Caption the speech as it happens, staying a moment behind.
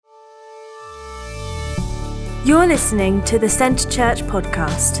You're listening to the Centre Church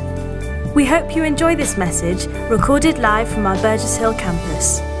podcast. We hope you enjoy this message recorded live from our Burgess Hill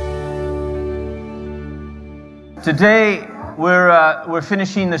campus. Today we're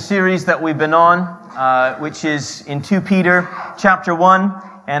finishing the series that we've been on, which is in 2 Peter chapter 1.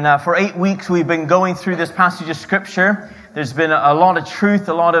 And for 8 weeks we've been going through this passage of Scripture. There's been a lot of truth,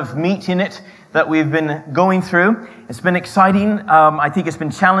 a lot of meat in it that we've been going through. It's been exciting. I think it's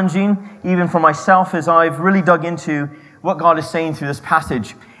been challenging, even for myself, as I've really dug into what God is saying through this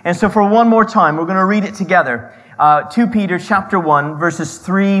passage. And so for one more time, we're going to read it together. 2 Peter chapter 1, verses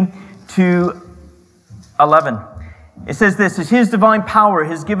 3 to 11. It says this, "As His divine power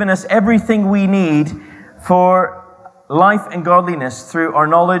has given us everything we need for life and godliness through our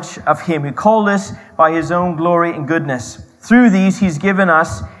knowledge of Him who called us by His own glory and goodness. Through these He's given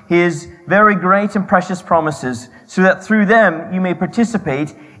us His very great and precious promises, so that through them you may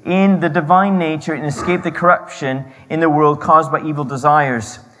participate in the divine nature and escape the corruption in the world caused by evil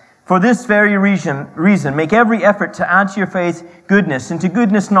desires. For this very reason, make every effort to add to your faith goodness, and to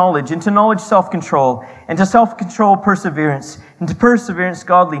goodness knowledge, and to knowledge self-control, and to self-control perseverance, and to perseverance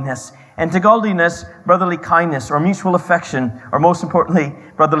godliness, and to godliness brotherly kindness or mutual affection, or most importantly,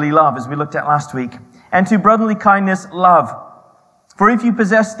 brotherly love, as we looked at last week. And to brotherly kindness, love. For if you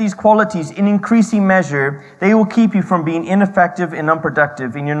possess these qualities in increasing measure, they will keep you from being ineffective and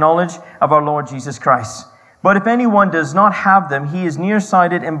unproductive in your knowledge of our Lord Jesus Christ. But if anyone does not have them, he is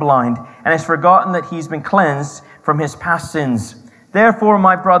nearsighted and blind, and has forgotten that he's been cleansed from his past sins. Therefore,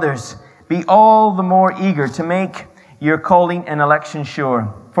 my brothers, be all the more eager to make your calling and election sure.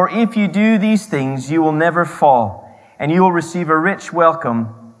 For if you do these things, you will never fall, and you will receive a rich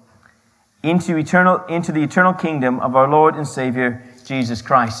welcome into the eternal kingdom of our Lord and Savior, Jesus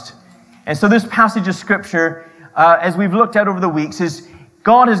Christ." And so this passage of Scripture, as we've looked at over the weeks, is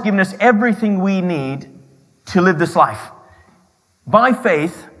God has given us everything we need to live this life. By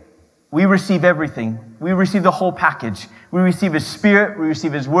faith, we receive everything. We receive the whole package. We receive His Spirit, we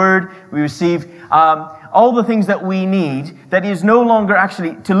receive His Word, we receive all the things that we need. That is no longer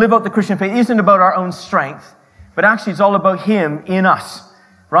actually, to live out the Christian faith isn't about our own strength, but actually it's all about Him in us,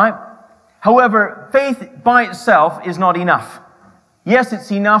 right? However, faith by itself is not enough. Yes,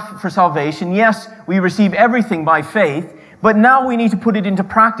 it's enough for salvation. Yes, we receive everything by faith, but now we need to put it into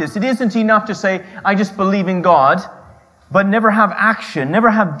practice. It isn't enough to say, I just believe in God, but never have action,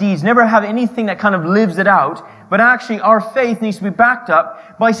 never have deeds, never have anything that kind of lives it out. But actually, our faith needs to be backed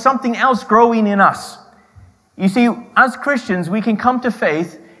up by something else growing in us. You see, as Christians, we can come to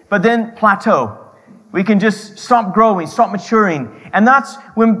faith, but then plateau. We can just stop growing, stop maturing. And that's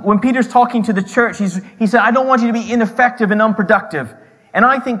when Peter's talking to the church, he said, I don't want you to be ineffective and unproductive. And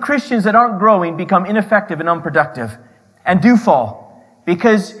I think Christians that aren't growing become ineffective and unproductive and do fall.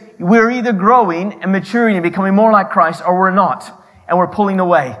 Because we're either growing and maturing and becoming more like Christ, or we're not. And we're pulling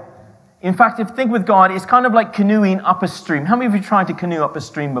away. In fact, if you think with God, it's kind of like canoeing up a stream. How many of you tried to canoe up a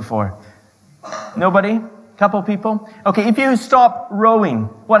stream before? Nobody? Couple people? Okay, if you stop rowing,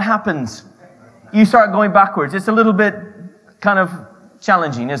 what happens? You start going backwards. It's a little bit kind of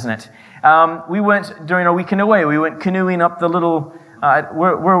challenging, isn't it? We went, during our weekend away, we went canoeing up the little,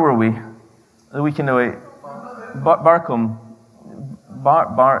 where were we? The weekend away. Barcombe.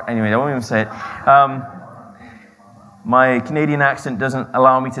 Anyway, I won't even say it. My Canadian accent doesn't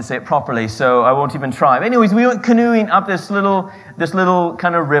allow me to say it properly, so I won't even try. But anyways, we went canoeing up this little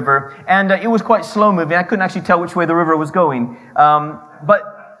kind of river, and it was quite slow moving. I couldn't actually tell which way the river was going.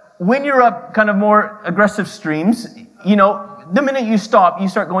 But when you're up kind of more aggressive streams, you know, the minute you stop, you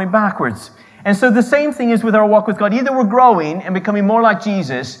start going backwards. And so the same thing is with our walk with God. Either we're growing and becoming more like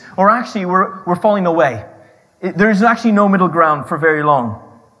Jesus, or actually we're falling away. There's actually no middle ground for very long.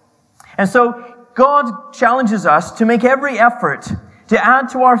 And so God challenges us to make every effort to add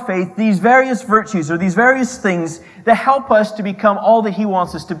to our faith these various virtues or these various things that help us to become all that He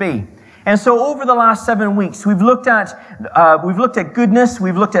wants us to be. And so over the last 7 weeks, we've looked at goodness,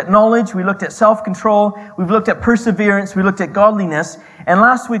 we've looked at knowledge, we looked at self-control, we've looked at perseverance, we looked at godliness, and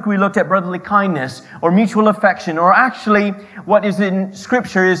last week we looked at brotherly kindness or mutual affection, or actually what is in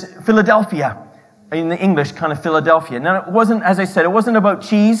Scripture is Philadelphia, in the English kind of Philadelphia. Now it wasn't, as I said, it wasn't about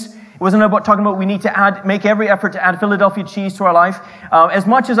cheese. It wasn't about talking about we need to make every effort to add Philadelphia cheese to our life. As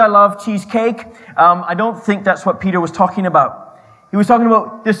much as I love cheesecake, I don't think that's what Peter was talking about. He was talking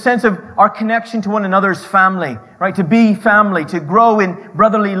about this sense of our connection to one another's family, right? To be family, to grow in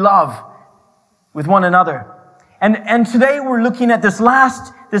brotherly love with one another. And today we're looking at this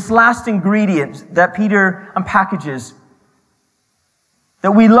last ingredient that Peter unpackages.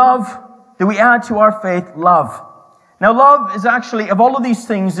 That we love, that we add to our faith, love. Now love is actually, of all of these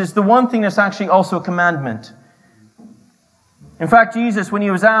things, is the one thing that's actually also a commandment. In fact, Jesus, when he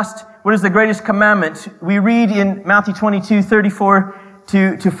was asked, what is the greatest commandment? We read in Matthew 22, 34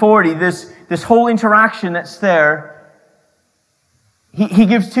 to 40, this whole interaction that's there. He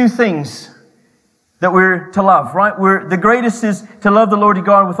gives two things that we're to love, right? The greatest is to love the Lord your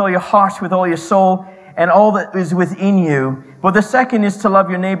God with all your heart, with all your soul, and all that is within you. But the second is to love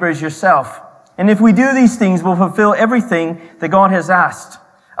your neighbor as yourself. And if we do these things, we'll fulfill everything that God has asked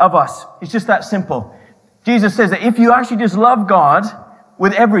of us. It's just that simple. Jesus says that if you actually just love God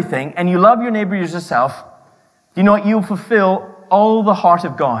with everything, and you love your neighbor as yourself, you know what? You'll fulfill all the heart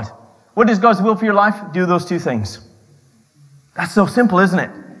of God. What is God's will for your life? Do those two things. That's so simple, isn't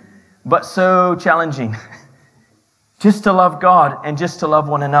it? But so challenging. Just to love God and just to love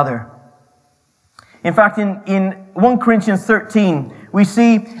one another. In fact, in 1 Corinthians 13, we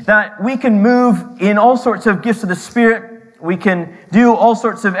see that we can move in all sorts of gifts of the Spirit. We can do all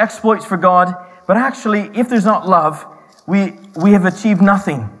sorts of exploits for God. But actually, if there's not love, we have achieved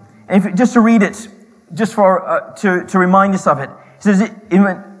nothing. And just to read it, just for to remind us of it, it says in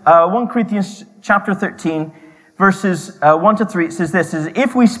 1 Corinthians chapter 13, verses 1 to 3, it says this,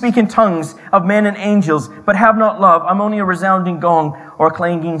 if we speak in tongues of men and angels, but have not love, I'm only a resounding gong or a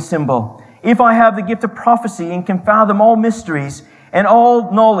clanging cymbal. If I have the gift of prophecy and can fathom all mysteries and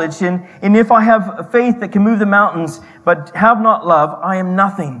all knowledge, and if I have faith that can move the mountains, but have not love, I am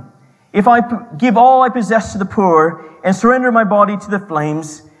nothing. If I give all I possess to the poor and surrender my body to the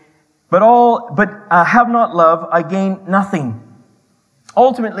flames, but have not love, I gain nothing.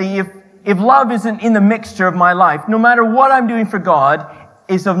 Ultimately, if love isn't in the mixture of my life, no matter what I'm doing for God,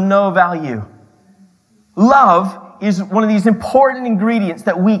 is of no value. Love is one of these important ingredients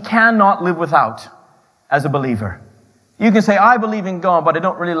that we cannot live without as a believer. You can say, I believe in God, but I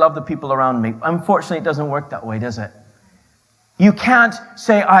don't really love the people around me. Unfortunately, it doesn't work that way, does it? You can't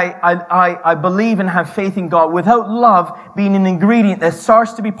say, I believe and have faith in God without love being an ingredient that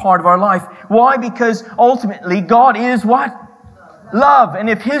starts to be part of our life. Why? Because ultimately, God is what? Love. And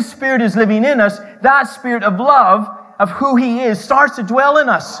if His Spirit is living in us, that Spirit of love, of who He is, starts to dwell in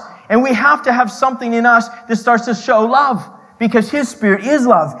us. And we have to have something in us that starts to show love, because His Spirit is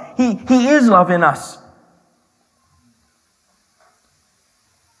love. He is love in us.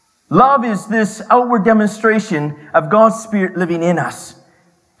 Love is this outward demonstration of God's Spirit living in us.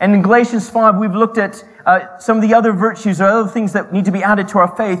 And in Galatians 5, we've looked at some of the other virtues or other things that need to be added to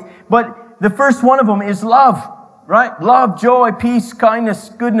our faith. But the first one of them is love, right? Love, joy, peace, kindness,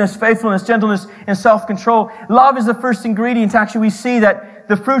 goodness, faithfulness, gentleness, and self-control. Love is the first ingredient. Actually, we see that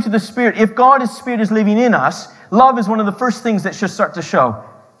the fruit of the Spirit, if God's Spirit is living in us, love is one of the first things that should start to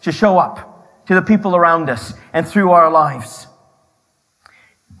show up to the people around us and through our lives.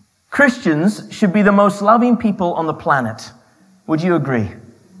 Christians should be the most loving people on the planet. Would you agree?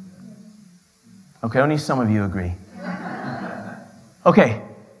 Okay, only some of you agree. Okay,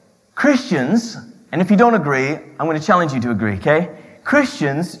 Christians, and if you don't agree, I'm going to challenge you to agree, okay?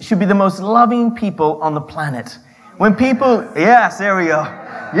 Christians should be the most loving people on the planet. When people, yes, there we go.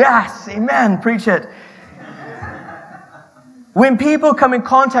 Yes, amen, preach it. When people come in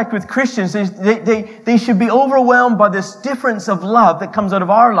contact with Christians, they should be overwhelmed by this difference of love that comes out of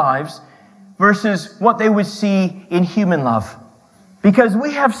our lives versus what they would see in human love. Because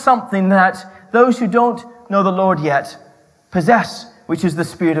we have something that those who don't know the Lord yet possess, which is the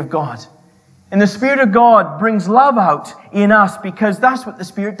Spirit of God. And the Spirit of God brings love out in us because that's what the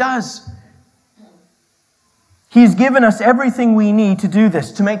Spirit does. He's given us everything we need to do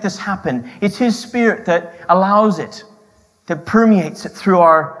this, to make this happen. It's His Spirit that allows it, that permeates it through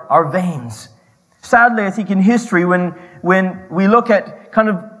our veins. Sadly, I think in history, when we look at kind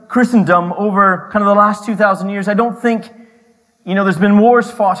of Christendom over kind of the last 2,000 years, I don't think, there's been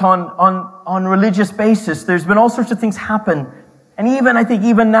wars fought on religious basis. There's been all sorts of things happen. And I think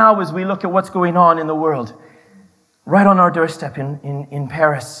even now, as we look at what's going on in the world, right on our doorstep in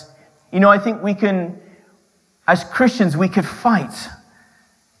Paris, I think we can, as Christians, we could fight.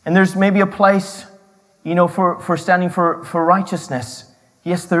 And there's maybe a place for standing for righteousness.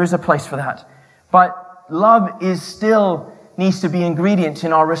 Yes, there is a place for that. But love still needs to be an ingredient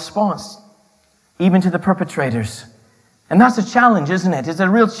in our response, even to the perpetrators. And that's a challenge, isn't it? It's a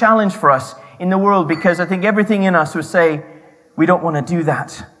real challenge for us in the world, because I think everything in us would say, we don't want to do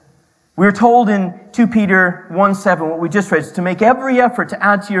that. We're told in 2 Peter 1:7, what we just read, is to make every effort to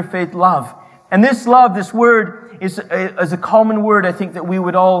add to your faith love. And this love, this word, is a common word, I think, that we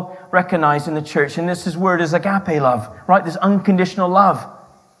would all recognize in the church. And this word is agape love, right? This unconditional love.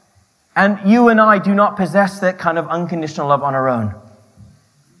 And you and I do not possess that kind of unconditional love on our own.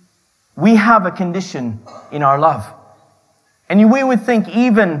 We have a condition in our love. And we would think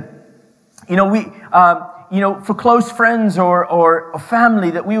even, for close friends or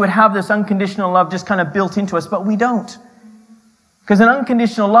family, that we would have this unconditional love just kind of built into us, but we don't. Because an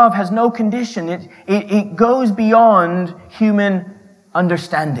unconditional love has no condition. It goes beyond human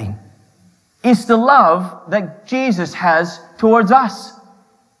understanding. It's the love that Jesus has towards us,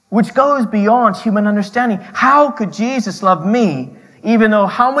 which goes beyond human understanding. How could Jesus love me, even though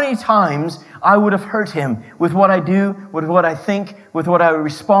how many times I would have hurt him with what I do, with what I think, with what I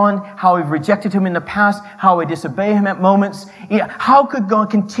respond, how I've rejected him in the past, how I disobey him at moments? How could God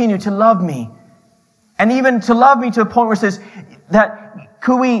continue to love me? And even to love me to a point where it says that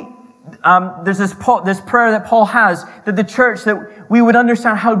could we, there's this prayer that Paul has, that the church, that we would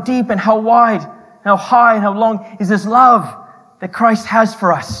understand how deep and how wide, how high and how long is this love that Christ has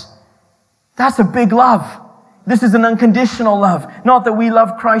for us. That's a big love. This is an unconditional love. Not that we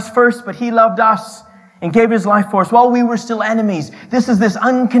loved Christ first, but he loved us and gave his life for us while we were still enemies. This is this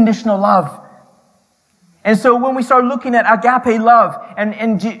unconditional love. And so when we start looking at agape love,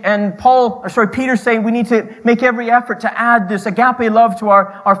 and Peter saying we need to make every effort to add this agape love to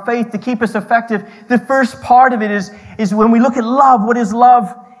our faith to keep us effective. The first part of it is when we look at love, what is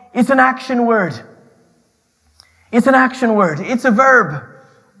love? It's an action word. It's an action word. It's a verb.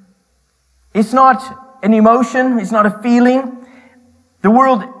 It's not an emotion. It's not a feeling. The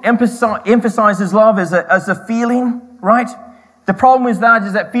world emphasizes love as a feeling, right? The problem is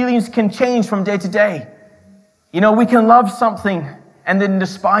that feelings can change from day to day. We can love something and then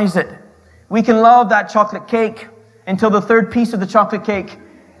despise it. We can love that chocolate cake until the third piece of the chocolate cake,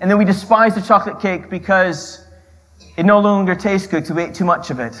 and then we despise the chocolate cake because it no longer tastes good because we ate too much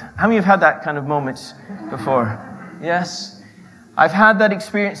of it. How many have had that kind of moments before? Yes. I've had that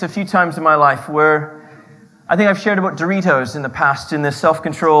experience a few times in my life where I think I've shared about Doritos in the past in the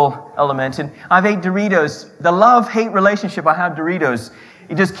self-control element. And I've ate Doritos. The love-hate relationship I have Doritos,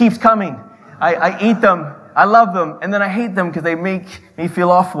 it just keeps coming. I eat them. I love them. And then I hate them because they make me feel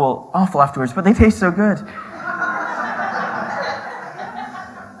awful afterwards. But they taste so good.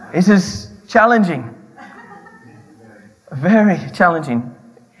 This is challenging. Very challenging.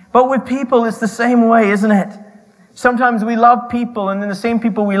 But with people, it's the same way, isn't it? Sometimes we love people, and then the same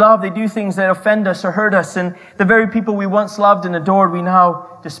people we love, they do things that offend us or hurt us, and the very people we once loved and adored, we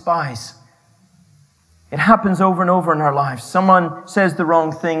now despise. It happens over and over in our lives. Someone says the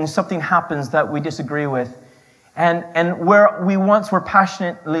wrong thing, something happens that we disagree with, and where we once were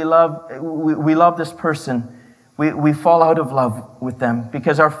passionately we love this person, we fall out of love with them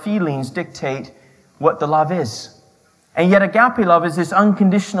because our feelings dictate what the love is. And yet agape love is this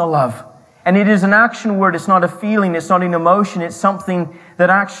unconditional love. And it is an action word. It's not a feeling. It's not an emotion. It's something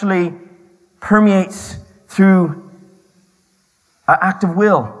that actually permeates through an act of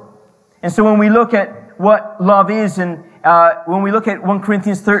will. And so when we look at what love is, and when we look at 1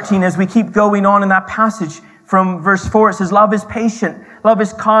 Corinthians 13, as we keep going on in that passage from verse 4, it says, love is patient. Love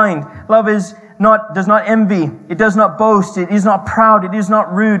is kind. Love does not envy. It does not boast. It is not proud. It is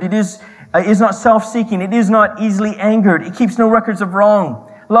not rude. It is not self-seeking. It is not easily angered. It keeps no records of wrong.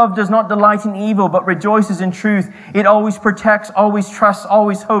 Love does not delight in evil, but rejoices in truth. It always protects, always trusts,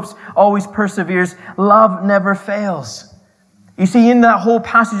 always hopes, always perseveres. Love never fails. You see, in that whole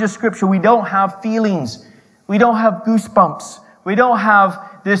passage of Scripture, we don't have feelings. We don't have goosebumps. We don't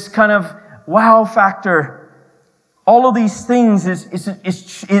have this kind of wow factor. All of these things it's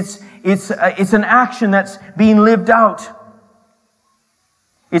an action that's being lived out.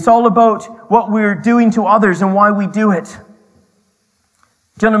 It's all about what we're doing to others and why we do it.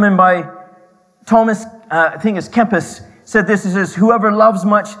 Gentleman by Thomas, I think it's Kempis, said this. He says, whoever loves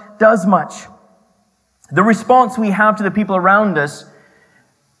much does much. The response we have to the people around us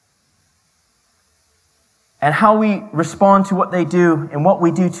and how we respond to what they do and what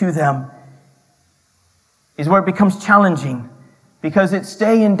we do to them is where it becomes challenging, because it's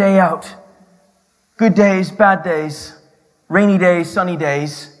day in, day out. Good days, bad days, rainy days, sunny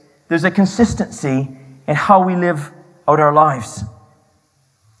days. There's a consistency in how we live out our lives.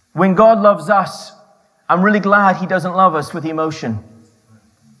 When God loves us, I'm really glad He doesn't love us with emotion.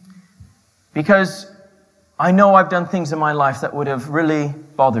 Because I know I've done things in my life that would have really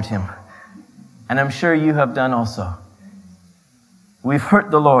bothered Him. And I'm sure you have done also. We've hurt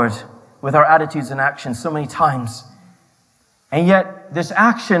the Lord with our attitudes and actions so many times. And yet, this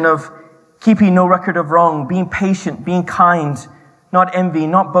action of keeping no record of wrong, being patient, being kind, not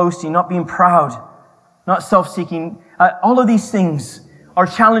envying, not boasting, not being proud, not self-seeking, all of these things are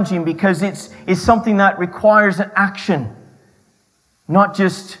challenging because it's something that requires an action, not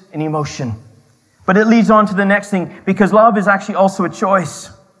just an emotion. But it leads on to the next thing, because love is actually also a choice.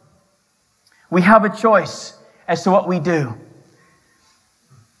 We have a choice as to what we do.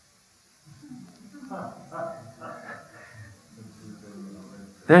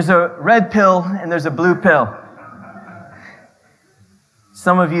 There's a red pill and there's a blue pill.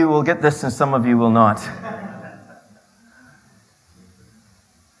 Some of you will get this and some of you will not.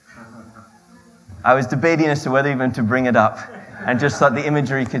 I was debating as to whether even to bring it up and just thought the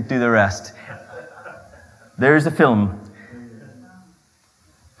imagery could do the rest. There's a film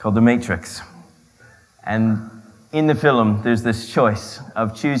called The Matrix. And in the film, there's this choice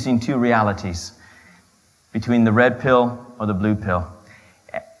of choosing two realities between the red pill or the blue pill.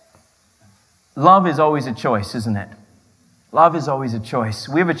 Love is always a choice, isn't it? Love is always a choice.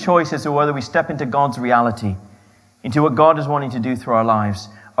 We have a choice as to whether we step into God's reality, into what God is wanting to do through our lives,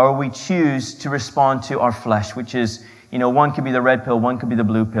 or we choose to respond to our flesh, which is, one could be the red pill, one could be the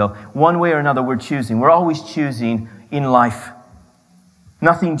blue pill. One way or another, we're choosing. We're always choosing in life.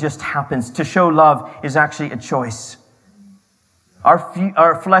 Nothing just happens. To show love is actually a choice.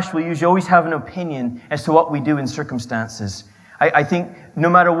 Our flesh will usually always have an opinion as to what we do in circumstances. I think no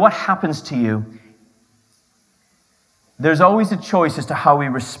matter what happens to you, there's always a choice as to how we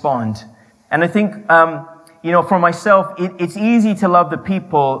respond. And I think, for myself, it's easy to love the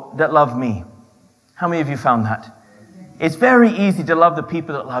people that love me. How many of you found that? It's very easy to love the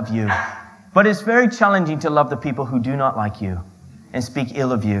people that love you. But it's very challenging to love the people who do not like you and speak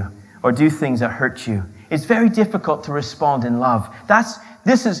ill of you or do things that hurt you. It's very difficult to respond in love.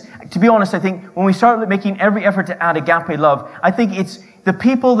 This is, to be honest, I think when we start making every effort to add agape love, I think it's the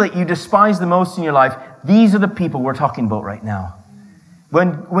people that you despise the most in your life. These are the people we're talking about right now.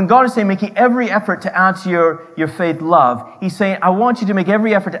 When God is saying making every effort to add to your faith love, He's saying, I want you to make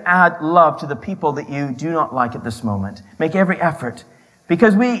every effort to add love to the people that you do not like at this moment. Make every effort.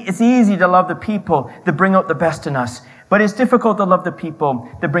 Because it's easy to love the people that bring out the best in us, but it's difficult to love the people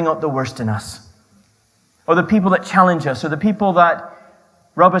that bring out the worst in us. Or the people that challenge us, or the people that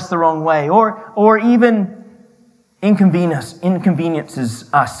rub us the wrong way, or even inconveniences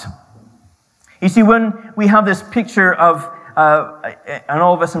us. You see, when we have this picture of, and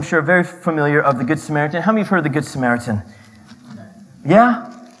all of us, I'm sure, are very familiar of the Good Samaritan. How many have heard of the Good Samaritan?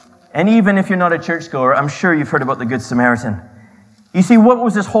 Yeah? And even if you're not a churchgoer, I'm sure you've heard about the Good Samaritan. You see, what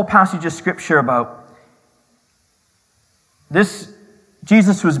was this whole passage of Scripture about?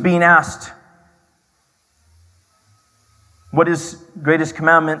 Jesus was being asked, what is greatest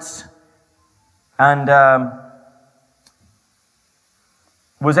commandments? And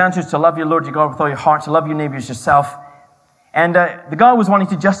was answered to love your Lord your God with all your heart, to love your neighbor as yourself. And the guy was wanting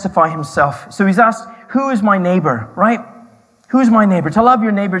to justify himself. So he's asked, who is my neighbor, right? Who's my neighbor? To love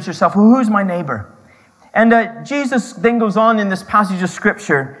your neighbor as yourself. Who's my neighbor? And Jesus then goes on in this passage of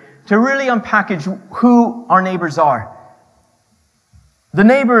Scripture to really unpackage who our neighbors are. The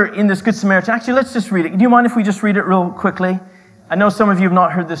neighbor in this Good Samaritan, actually, let's just read it. Do you mind if we just read it real quickly? I know some of you have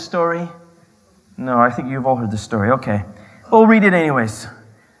not heard this story. No, I think you've all heard this story. Okay. We'll read it anyways.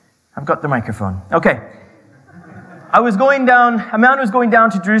 I've got the microphone. Okay. A man was going down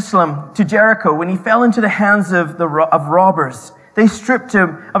to Jerusalem, to Jericho, when he fell into the hands of robbers. They stripped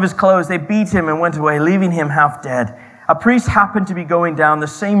him of his clothes, they beat him and went away, leaving him half dead. A priest happened to be going down the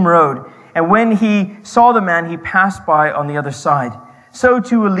same road, and when he saw the man, he passed by on the other side. So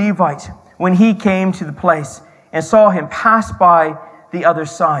too a Levite, when he came to the place and saw him, passed by the other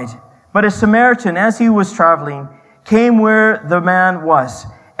side. But a Samaritan, as he was traveling, came where the man was,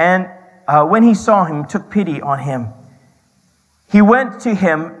 and when he saw him, took pity on him. He went to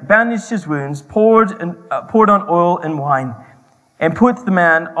him, bandaged his wounds, poured on oil and wine, and put the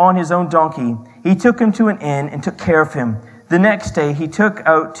man on his own donkey. He took him to an inn and took care of him. The next day he took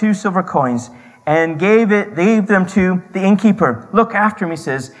out 2 silver coins and gave them to the innkeeper. Look after him, he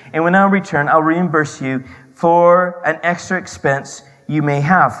says, and when I return, I'll reimburse you for an extra expense you may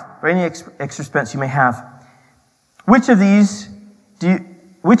have, or any extra expense you may have. Which of these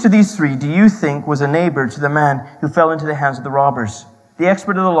 3 do you think was a neighbor to the man who fell into the hands of the robbers? The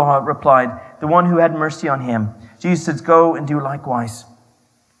expert of the law replied, the one who had mercy on him. Jesus says, go and do likewise.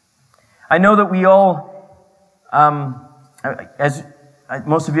 I know that we all, as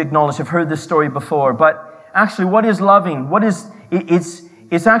most of you acknowledge, have heard this story before, but actually what is loving?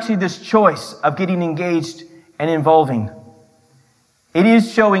 It's actually this choice of getting engaged and involving. It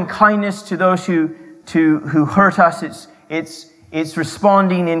is showing kindness to those who hurt us. It's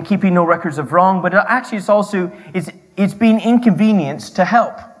responding and keeping no records of wrong, but actually it's being inconvenienced to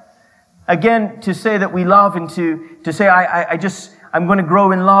help. Again, to say that we love and to say I'm going to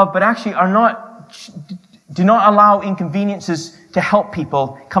grow in love, but actually do not allow inconveniences to help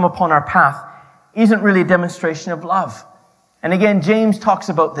people come upon our path, isn't really a demonstration of love. And again, James talks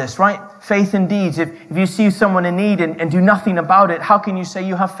about this, right? Faith and deeds. If you see someone in need and do nothing about it, how can you say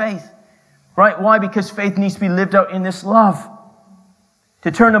you have faith? Right? Why? Because faith needs to be lived out in this love.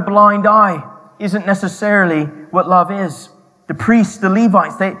 To turn a blind eye isn't necessarily what love is. The priests, the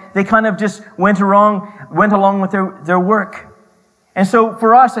Levites, they kind of just went along with their work. And so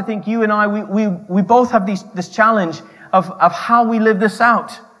for us, I think you and I, we both have this challenge of how we live this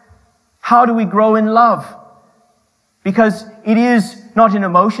out. How do we grow in love? Because it is not an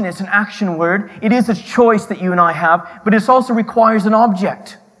emotion, it's an action word. It is a choice that you and I have, but it also requires an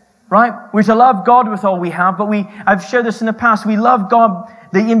object. Right? We're to love God with all we have, but I've shared this in the past, we love God,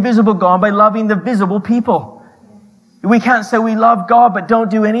 the invisible God, by loving the visible people. We can't say we love God, but don't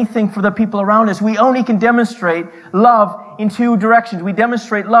do anything for the people around us. We only can demonstrate love in two directions. We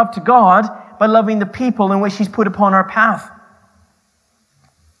demonstrate love to God by loving the people in which He's put upon our path.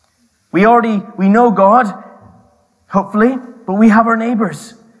 We know God, hopefully, but we have our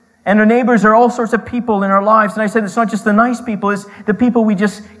neighbors. And our neighbors are all sorts of people in our lives. And I said it's not just the nice people, it's the people we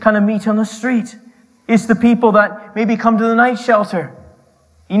just kind of meet on the street. It's the people that maybe come to the night shelter.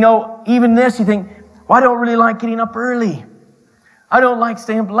 You know, even this, you think, well, I don't really like getting up early. I don't like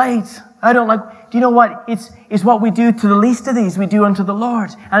staying up late. Do you know what? It's what we do to the least of these, we do unto the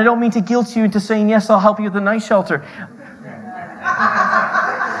Lord. And I don't mean to guilt you into saying, yes, I'll help you with the night shelter.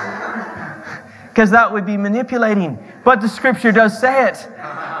 Because that would be manipulating. But the scripture does say it.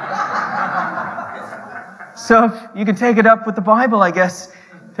 So you can take it up with the Bible, I guess.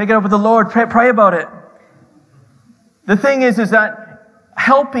 Take it up with the Lord. Pray about it. The thing is that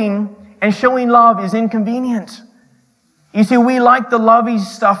helping and showing love is inconvenient. You see, we like the lovey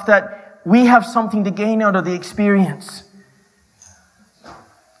stuff that we have something to gain out of the experience.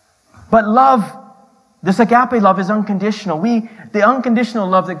 But love, this agape love, is unconditional. The unconditional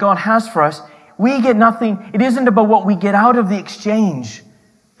love that God has for us, we get nothing. It isn't about what we get out of the exchange,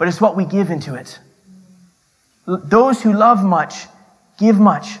 but it's what we give into it. Those who love much, give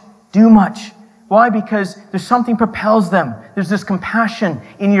much, do much. Why? Because there's something propels them. There's this compassion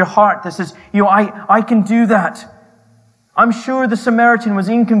in your heart that says, I can do that. I'm sure the Samaritan was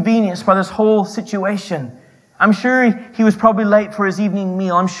inconvenienced by this whole situation. I'm sure he was probably late for his evening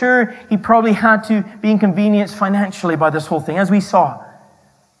meal. I'm sure he probably had to be inconvenienced financially by this whole thing, as we saw,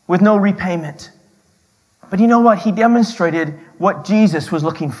 with no repayment. But you know what? He demonstrated what Jesus was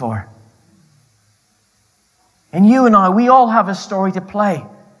looking for. And you and I, we all have a story to play.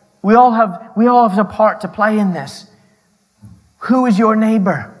 We all have a part to play in this. Who is your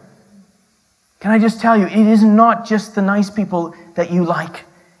neighbor? Can I just tell you, it is not just the nice people that you like.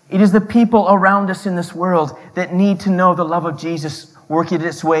 It is the people around us in this world that need to know the love of Jesus working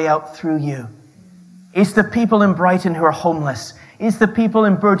its way out through you. It's the people in Brighton who are homeless. It's the people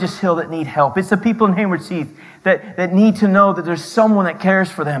in Burgess Hill that need help. It's the people in Hayward Heath that need to know that there's someone that cares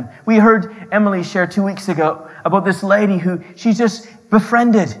for them. We heard Emily share 2 weeks ago about this lady who she's just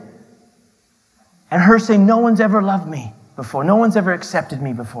befriended. And her saying, no one's ever loved me before. No one's ever accepted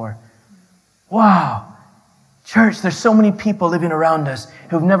me before. Wow. Church, there's so many people living around us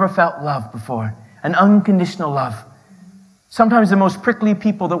who've never felt love before. An unconditional love. Sometimes the most prickly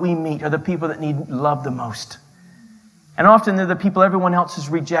people that we meet are the people that need love the most. And often they're the people everyone else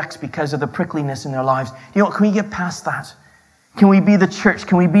rejects because of the prickliness in their lives. You know what? Can we get past that? Can we be the church?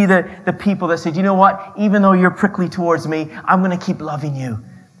 Can we be the people that say, you know what? Even though you're prickly towards me, I'm going to keep loving you.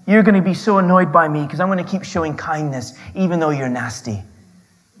 You're going to be so annoyed by me because I'm going to keep showing kindness, even though you're nasty.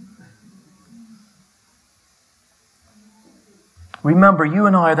 Remember, you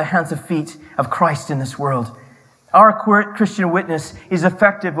and I are the hands and feet of Christ in this world. Our Christian witness is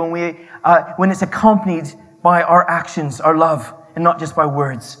effective when it's accompanied by our actions, our love, and not just by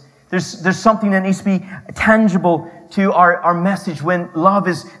words. There's something that needs to be tangible to our message when love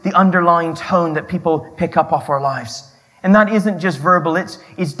is the underlying tone that people pick up off our lives. And that isn't just verbal,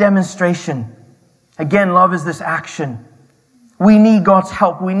 it's demonstration. Again, love is this action. We need God's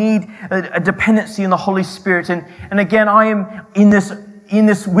help. We need a dependency on the Holy Spirit. And again, I am in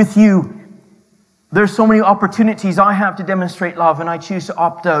this with you. There's so many opportunities I have to demonstrate love, and I choose to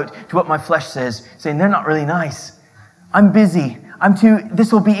opt out to what my flesh says, saying they're not really nice. I'm busy.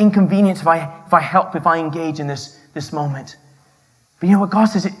 This will be inconvenient if I engage in this moment. But you know what God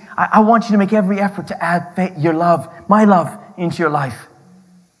says? I want you to make every effort to add your love, my love, into your life.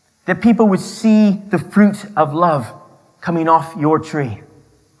 That people would see the fruit of love coming off your tree.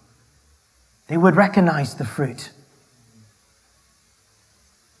 They would recognize the fruit.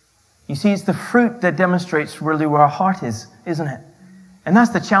 You see, it's the fruit that demonstrates really where our heart is, isn't it? And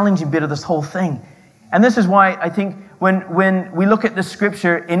that's the challenging bit of this whole thing. And this is why I think when we look at the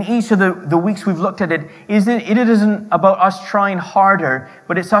scripture, in each of the weeks we've looked at it isn't about us trying harder,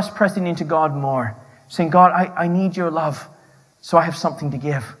 but it's us pressing into God more. Saying, God, I need your love, so I have something to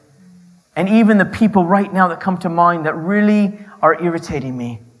give. And even the people right now that come to mind that really are irritating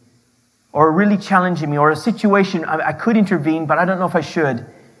me or really challenging me, or a situation I could intervene, but I don't know if I should.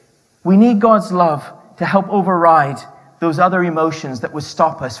 We need God's love to help override those other emotions that would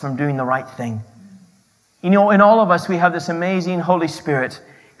stop us from doing the right thing. In all of us, we have this amazing Holy Spirit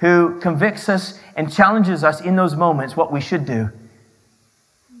who convicts us and challenges us in those moments what we should do.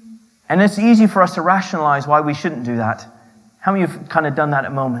 And it's easy for us to rationalize why we shouldn't do that. How many of you have kind of done that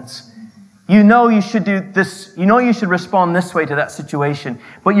at moments? You know you should do this, you know you should respond this way to that situation,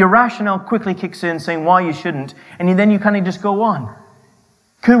 but your rationale quickly kicks in saying why you shouldn't, and then you kind of just go on.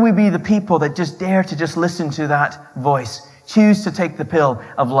 Could we be the people that just dare to just listen to that voice, choose to take the pill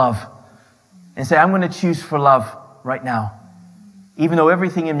of love, and say, I'm going to choose for love right now, even though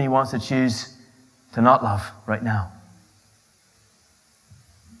everything in me wants to choose to not love right now.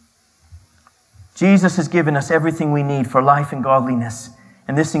 Jesus has given us everything we need for life and godliness,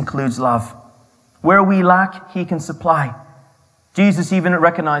 and this includes love. Where we lack, He can supply. Jesus even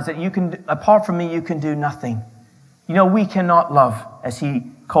recognized that apart from me, you can do nothing. We cannot love as He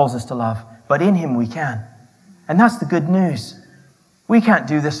calls us to love, but in Him we can. And that's the good news. We can't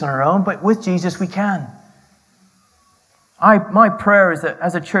do this on our own, but with Jesus we can. My prayer is that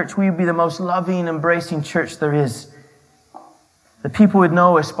as a church, we would be the most loving, embracing church there is. The people would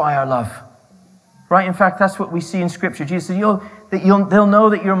know us by our love. Right? In fact, that's what we see in Scripture. Jesus said, they'll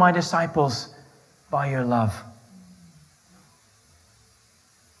know that you're my disciples by your love.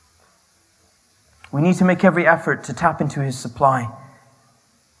 We need to make every effort to tap into His supply.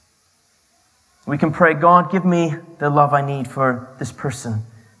 We can pray, God, give me the love I need for this person,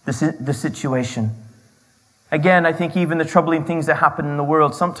 this situation. Again, I think even the troubling things that happen in the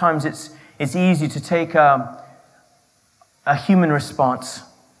world, sometimes it's easy to take a human response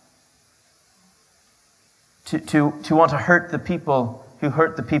to want to hurt the people who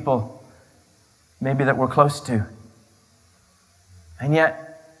hurt the people maybe that we're close to. And yet,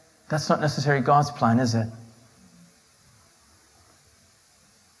 that's not necessarily God's plan, is it?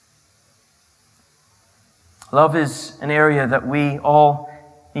 Love is an area that we all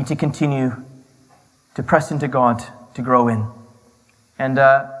need to continue to press into God, to grow in. And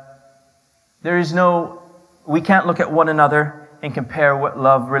we can't look at one another and compare what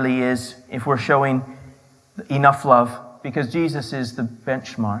love really is if we're showing enough love, because Jesus is the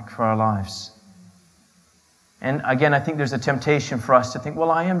benchmark for our lives. And again, I think there's a temptation for us to think,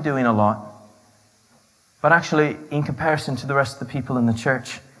 well, I am doing a lot. But actually, in comparison to the rest of the people in the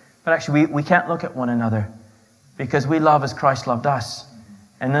church, but actually we can't look at one another because we love as Christ loved us.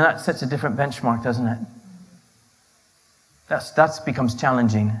 And then that sets a different benchmark, doesn't it? That becomes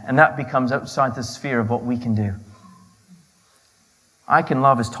challenging, and that becomes outside the sphere of what we can do. I can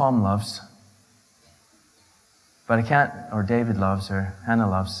love as Tom loves, but I can't, or David loves, or Hannah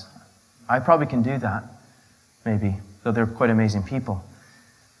loves. I probably can do that, maybe, though they're quite amazing people.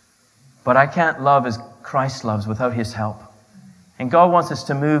 But I can't love as Christ loves without His help. And God wants us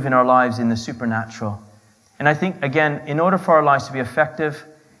to move in our lives in the supernatural. And I think, again, in order for our lives to be effective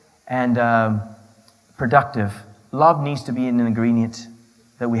and productive, love needs to be an ingredient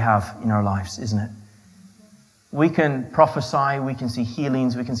that we have in our lives, isn't it? We can prophesy, we can see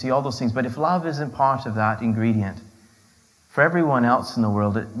healings, we can see all those things, but if love isn't part of that ingredient, for everyone else in the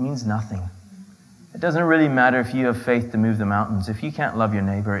world, it means nothing. It doesn't really matter if you have faith to move the mountains. If you can't love your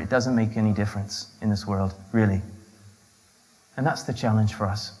neighbor, it doesn't make any difference in this world, really. And that's the challenge for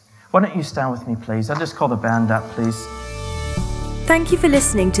us. Why don't you stand with me, please? I'll just call the band up, please. Thank you for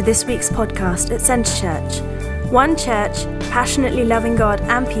listening to this week's podcast at Centre Church. One church, passionately loving God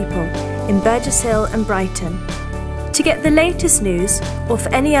and people in Burgess Hill and Brighton. To get the latest news or for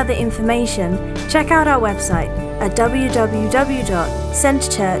any other information, check out our website at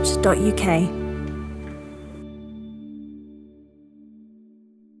www.centrechurch.uk.